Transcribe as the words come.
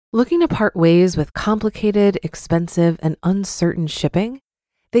Looking to part ways with complicated, expensive, and uncertain shipping?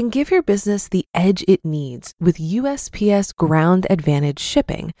 Then give your business the edge it needs with USPS Ground Advantage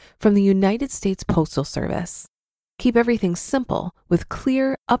shipping from the United States Postal Service. Keep everything simple with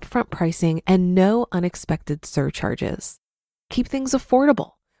clear, upfront pricing and no unexpected surcharges. Keep things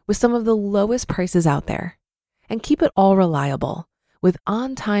affordable with some of the lowest prices out there. And keep it all reliable with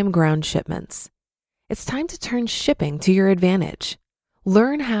on-time ground shipments. It's time to turn shipping to your advantage.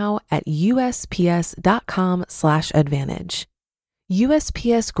 Learn how at USPS.com/advantage.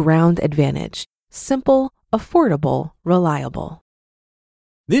 USPS Ground Advantage. Simple, affordable, reliable.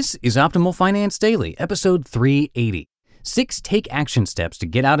 This is Optimal Finance Daily, episode 380. 6 Take Action Steps to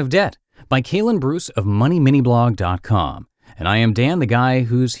Get Out of Debt by Kalen Bruce of MoneyMiniblog.com. And I am Dan, the guy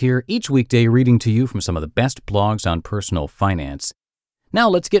who's here each weekday reading to you from some of the best blogs on personal finance. Now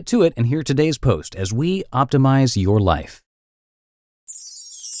let's get to it and hear today's post as we optimize your life.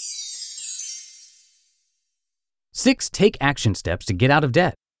 6 Take Action Steps to Get Out of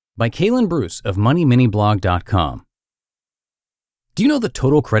Debt by Kalen Bruce of MoneyMiniblog.com. Do you know the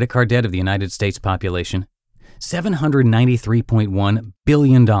total credit card debt of the United States population? $793.1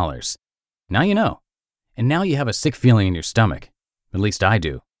 billion. Now you know. And now you have a sick feeling in your stomach. At least I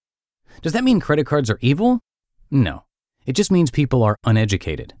do. Does that mean credit cards are evil? No. It just means people are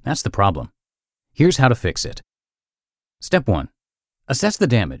uneducated. That's the problem. Here's how to fix it. Step 1. Assess the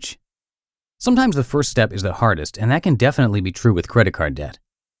damage. Sometimes the first step is the hardest, and that can definitely be true with credit card debt.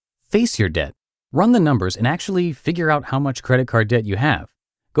 Face your debt. Run the numbers and actually figure out how much credit card debt you have.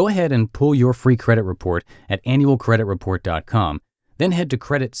 Go ahead and pull your free credit report at annualcreditreport.com, then head to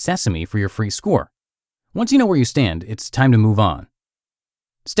Credit Sesame for your free score. Once you know where you stand, it's time to move on.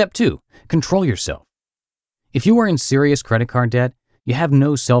 Step 2. Control yourself. If you are in serious credit card debt, you have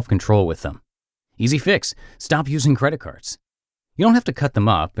no self-control with them. Easy fix. Stop using credit cards. You don't have to cut them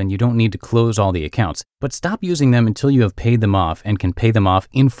up and you don't need to close all the accounts, but stop using them until you have paid them off and can pay them off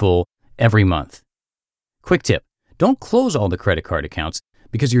in full every month. Quick tip. Don't close all the credit card accounts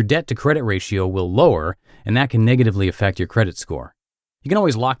because your debt-to-credit ratio will lower and that can negatively affect your credit score. You can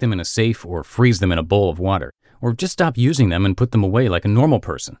always lock them in a safe or freeze them in a bowl of water, or just stop using them and put them away like a normal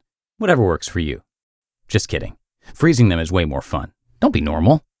person. Whatever works for you. Just kidding. Freezing them is way more fun. Don't be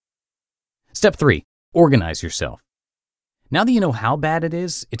normal. Step 3. Organize yourself. Now that you know how bad it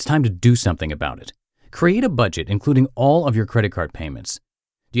is, it's time to do something about it. Create a budget including all of your credit card payments.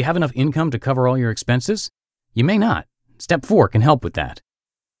 Do you have enough income to cover all your expenses? You may not. Step 4 can help with that.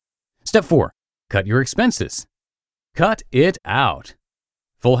 Step 4. Cut your expenses. Cut it out.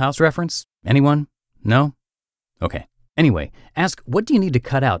 Full House reference? Anyone? No? Okay. Anyway, ask what do you need to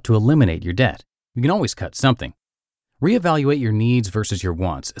cut out to eliminate your debt? You can always cut something. Reevaluate your needs versus your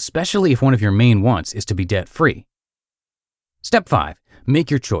wants, especially if one of your main wants is to be debt-free. Step 5.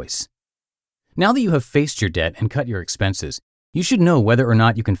 Make your choice. Now that you have faced your debt and cut your expenses, you should know whether or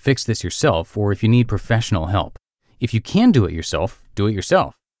not you can fix this yourself or if you need professional help. If you can do it yourself, do it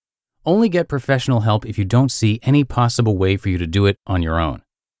yourself. Only get professional help if you don't see any possible way for you to do it on your own.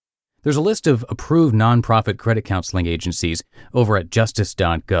 There's a list of approved nonprofit credit counseling agencies over at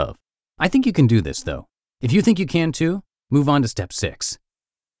justice.gov. I think you can do this, though. If you think you can too, move on to Step 6.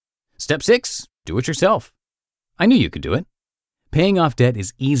 Step 6. Do it yourself. I knew you could do it. Paying off debt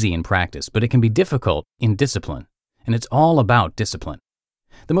is easy in practice, but it can be difficult in discipline. And it's all about discipline.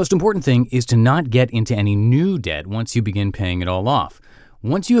 The most important thing is to not get into any new debt once you begin paying it all off.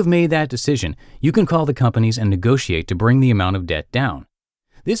 Once you have made that decision, you can call the companies and negotiate to bring the amount of debt down.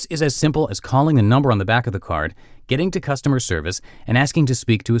 This is as simple as calling the number on the back of the card, getting to customer service, and asking to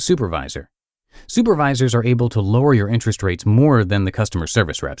speak to a supervisor. Supervisors are able to lower your interest rates more than the customer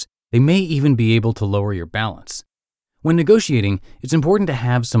service reps. They may even be able to lower your balance. When negotiating, it's important to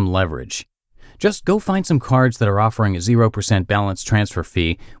have some leverage. Just go find some cards that are offering a 0% balance transfer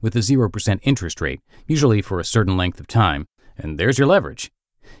fee with a 0% interest rate, usually for a certain length of time, and there's your leverage.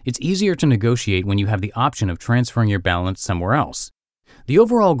 It's easier to negotiate when you have the option of transferring your balance somewhere else. The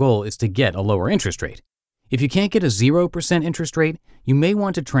overall goal is to get a lower interest rate. If you can't get a 0% interest rate, you may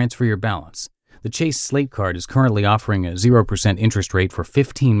want to transfer your balance. The Chase Slate card is currently offering a 0% interest rate for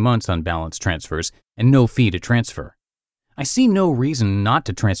 15 months on balance transfers and no fee to transfer. I see no reason not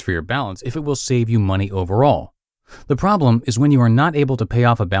to transfer your balance if it will save you money overall. The problem is when you are not able to pay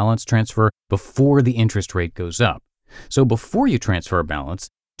off a balance transfer before the interest rate goes up. So before you transfer a balance,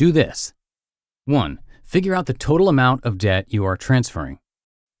 do this. 1. Figure out the total amount of debt you are transferring.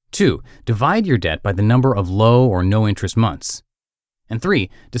 2. Divide your debt by the number of low or no interest months. And 3.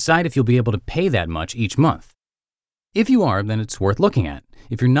 Decide if you'll be able to pay that much each month. If you are, then it's worth looking at.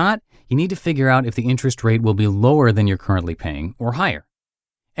 If you're not, you need to figure out if the interest rate will be lower than you're currently paying or higher.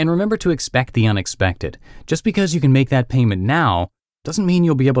 And remember to expect the unexpected. Just because you can make that payment now doesn't mean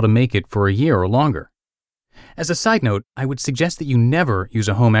you'll be able to make it for a year or longer. As a side note, I would suggest that you never use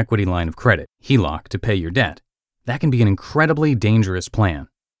a home equity line of credit, HELOC, to pay your debt. That can be an incredibly dangerous plan.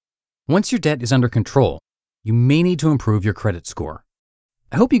 Once your debt is under control, you may need to improve your credit score.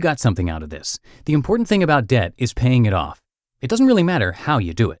 I hope you got something out of this. The important thing about debt is paying it off. It doesn't really matter how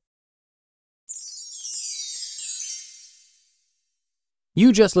you do it.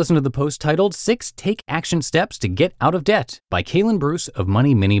 You just listened to the post titled 6 Take Action Steps to Get Out of Debt by Kalen Bruce of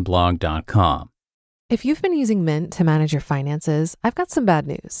MoneyMiniBlog.com. If you've been using Mint to manage your finances, I've got some bad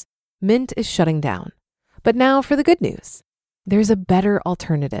news. Mint is shutting down. But now for the good news. There's a better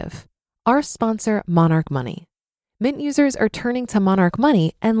alternative. Our sponsor, Monarch Money. Mint users are turning to Monarch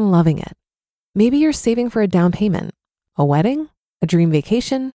Money and loving it. Maybe you're saving for a down payment, a wedding, a dream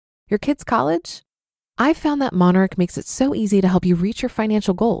vacation, your kid's college. I've found that Monarch makes it so easy to help you reach your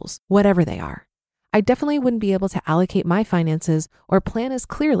financial goals, whatever they are. I definitely wouldn't be able to allocate my finances or plan as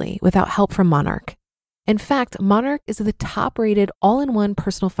clearly without help from Monarch. In fact, Monarch is the top-rated all-in-one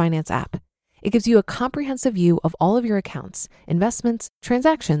personal finance app. It gives you a comprehensive view of all of your accounts, investments,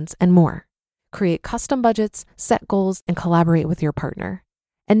 transactions, and more. Create custom budgets, set goals, and collaborate with your partner.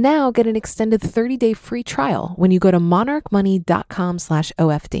 And now get an extended 30-day free trial when you go to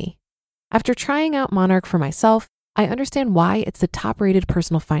monarchmoney.com/OFD. After trying out Monarch for myself, I understand why it's the top-rated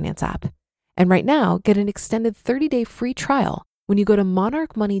personal finance app. And right now, get an extended 30-day free trial when you go to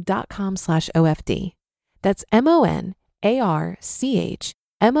monarchmoney.com/OFD. That's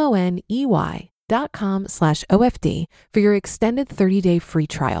monarchmoney.com/OFD for your extended 30-day free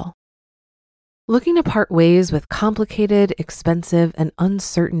trial. Looking to part ways with complicated, expensive, and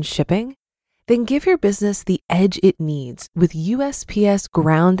uncertain shipping? Then give your business the edge it needs with USPS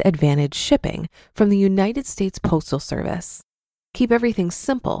Ground Advantage shipping from the United States Postal Service. Keep everything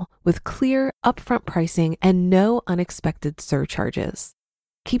simple with clear, upfront pricing and no unexpected surcharges.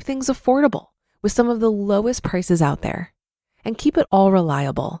 Keep things affordable with some of the lowest prices out there. And keep it all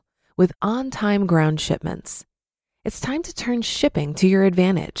reliable with on-time ground shipments. It's time to turn shipping to your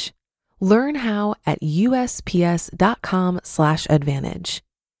advantage. Learn how at USPS.com/advantage.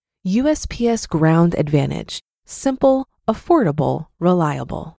 USPS Ground Advantage. Simple, affordable,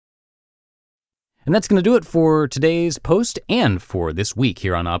 reliable. And that's going to do it for today's post and for this week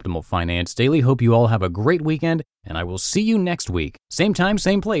here on Optimal Finance Daily. Hope you all have a great weekend, and I will see you next week. Same time,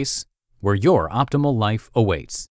 same place, where your optimal life awaits.